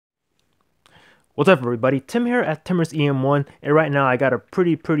What's up, everybody? Tim here at Timmer's EM1, and right now I got a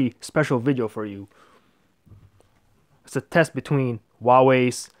pretty special video for you. It's a test between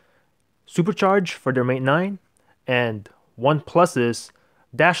Huawei's Supercharge for their Mate 9 and OnePlus's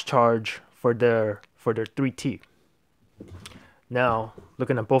Dash Charge for their 3T. Now,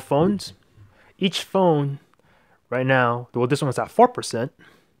 looking at both phones, each phone right now, well, this one's at 4%,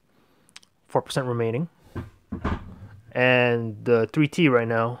 4% remaining, and the 3T right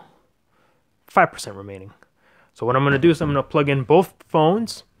now, 5% remaining. So what I'm gonna do is I'm gonna plug in both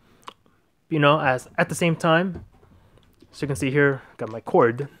phones, as at the same time. So you can see here, got my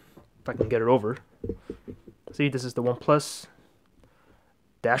cord, if I can get it over. See, this is the OnePlus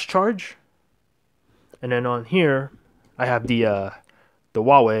Dash Charge, and then on here I have the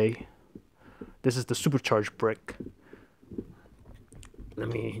Huawei. This is the Supercharge brick. Let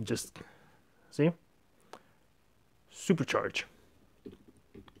me just see, Supercharge.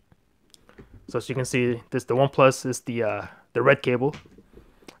 So as you can see, the OnePlus is the red cable,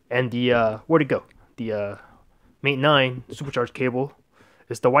 and the where'd it go? The Mate 9 Supercharged cable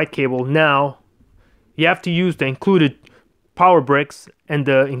is the white cable. Now you have to use the included power bricks and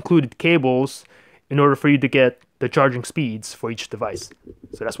the included cables in order for you to get the charging speeds for each device.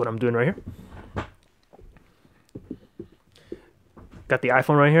 So that's what I'm doing right here. Got the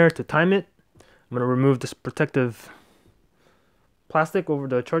iPhone right here to time it. I'm gonna remove this protective plastic over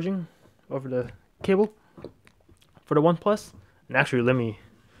the cable for the OnePlus. And actually, let me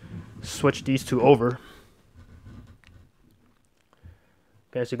switch these two over.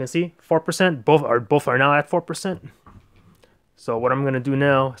 Okay, as you can see, 4%. Both are now at 4%. So what I'm gonna do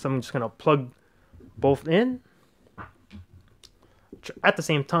now is I'm just gonna plug both in at the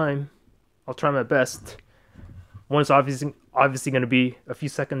same time. I'll try my best. One is obviously gonna be a few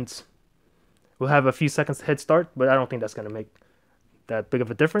seconds. We'll have a few seconds head start, but I don't think that's gonna make that big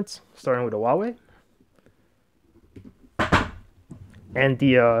of a difference. Starting with the Huawei and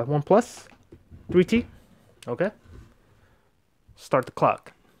the OnePlus 3T. Okay, start the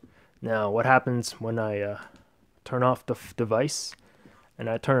clock. Now what happens when I turn off the device and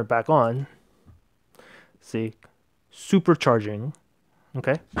I turn it back on? See, supercharging.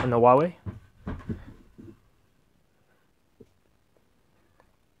 Okay, on the Huawei,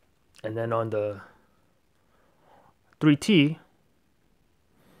 and then on the 3T,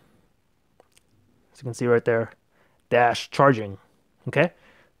 as you can see right there, dash charging. Okay,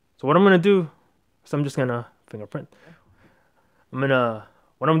 so what I'm gonna do is I'm just gonna fingerprint. What I'm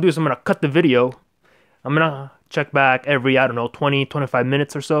gonna do is I'm gonna cut the video. I'm gonna check back every, I don't know, 20-25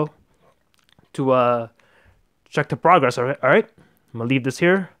 minutes or so to check the progress. All right, I'm gonna leave this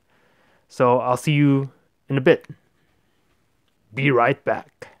here. So I'll see you in a bit. Be right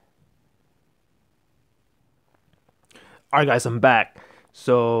back. Alright guys, I'm back.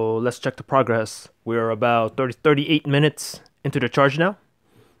 So let's check the progress. We're about 38 minutes into the charge now.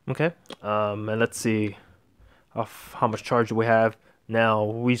 Okay, and let's see how much charge we have. Now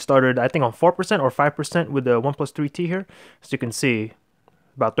we started, I think, on 4% or 5% with the OnePlus 3T here. As you can see,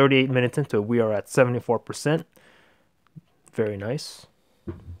 about 38 minutes into it, we are at 74%. Very nice.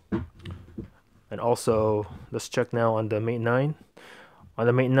 And also, let's check now on the Mate 9. On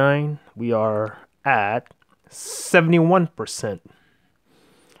the Mate 9, we are at 71%.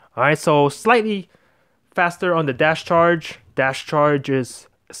 All right, so slightly faster on the dash charge. Dash charge is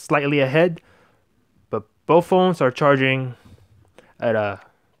slightly ahead, but both phones are charging at a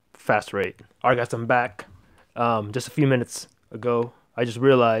fast rate. All right, guys, I'm back. Just a few minutes ago, I just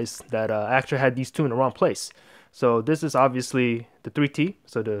realized that I actually had these two in the wrong place. So this is obviously the 3T.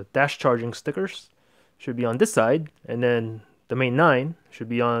 So the dash charging stickers should be on this side, and then the Mate 9 should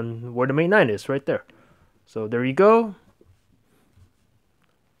be on where the Mate 9 is, right there. So there you go.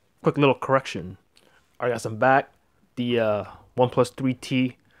 Quick little correction. All right, guys, I'm back. The OnePlus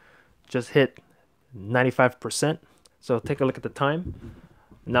 3T just hit 95%. So take a look at the time.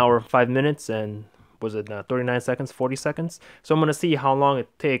 Now we're 5 minutes and was it 39 seconds, 40 seconds? So I'm gonna see how long it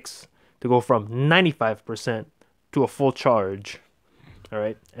takes to go from 95% to a full charge. All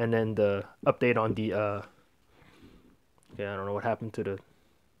right, and then the update on the okay, I don't know what happened to the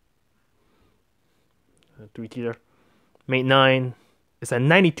 3T there. Mate 9 is at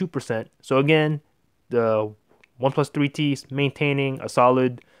 92%. So again, the OnePlus 3T is maintaining a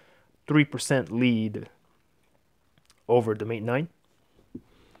solid 3% lead over the Mate 9.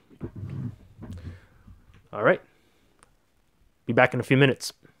 All right, be back in a few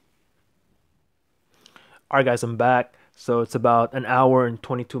minutes. All right, guys, I'm back. So it's about an hour and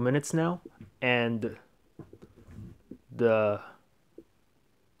 22 minutes now, and the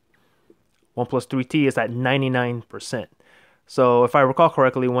OnePlus 3T is at 99%. So if I recall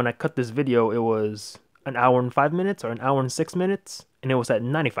correctly, when I cut this video, it was an hour and 5 minutes or an hour and 6 minutes, and it was at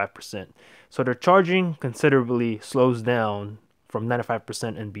 95%. So their charging considerably slows down from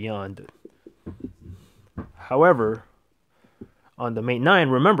 95% and beyond. However, on the Mate 9,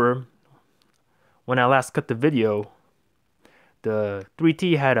 remember, when I last cut the video, the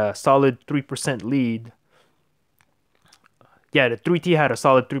 3T had a solid 3% lead. Yeah, the 3T had a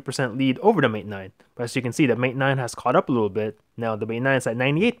solid 3% lead over the Mate 9. But as you can see, the Mate 9 has caught up a little bit. Now the Mate 9 is at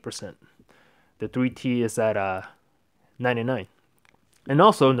 98%. The 3T is at 99. And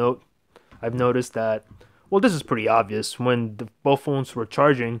also note, I've noticed that, well, this is pretty obvious. When both phones were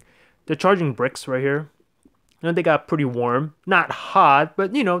charging, the charging bricks right here, they got pretty warm. Not hot,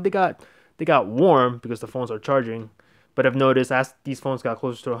 but they got warm because the phones are charging. But I've noticed as these phones got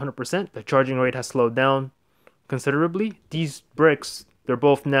closer to 100%, the charging rate has slowed down considerably. These bricks, they're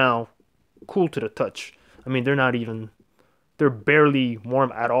both now cool to the touch. I mean, they're barely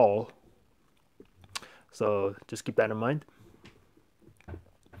warm at all. So just keep that in mind.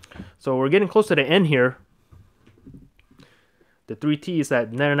 So we're getting close to the end here. The 3T is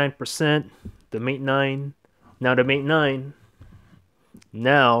at 99%. The Mate 9. Now the Mate 9.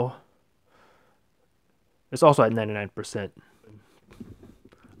 Now it's also at 99%.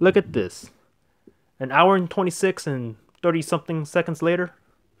 Look at this. An hour and 26 and 30 something seconds later.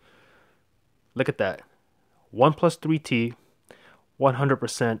 Look at that. OnePlus 3T,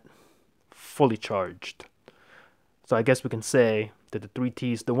 100% fully charged. So I guess we can say that the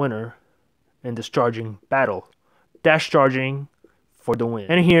 3T is the winner in this charging battle. Dash charging for the win.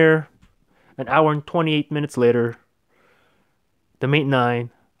 And here, an hour and 28 minutes later, the Mate 9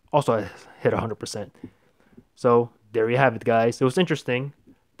 also hit 100%. So there you have it, guys. It was interesting.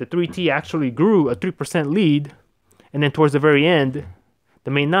 The 3T actually grew a 3% lead, and then towards the very end, the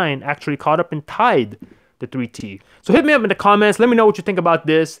Mate 9 actually caught up and tied the 3T. So hit me up in the comments. Let me know what you think about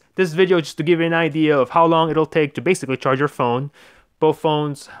this. This video just to give you an idea of how long it'll take to basically charge your phone. Both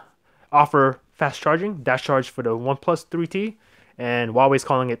phones offer fast charging, dash charge for the OnePlus 3T, and Huawei's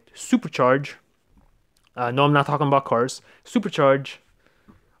calling it supercharge. No, I'm not talking about cars. Supercharge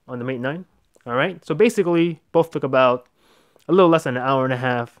on the Mate 9. All right. So basically, both took about a little less than an hour and a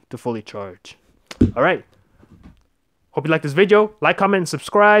half to fully charge. All right. Hope you like this video. Like, comment, and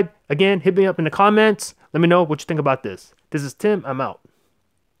subscribe. Again, hit me up in the comments. Let me know what you think about this. This is Tim. I'm out.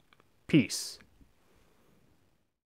 Peace.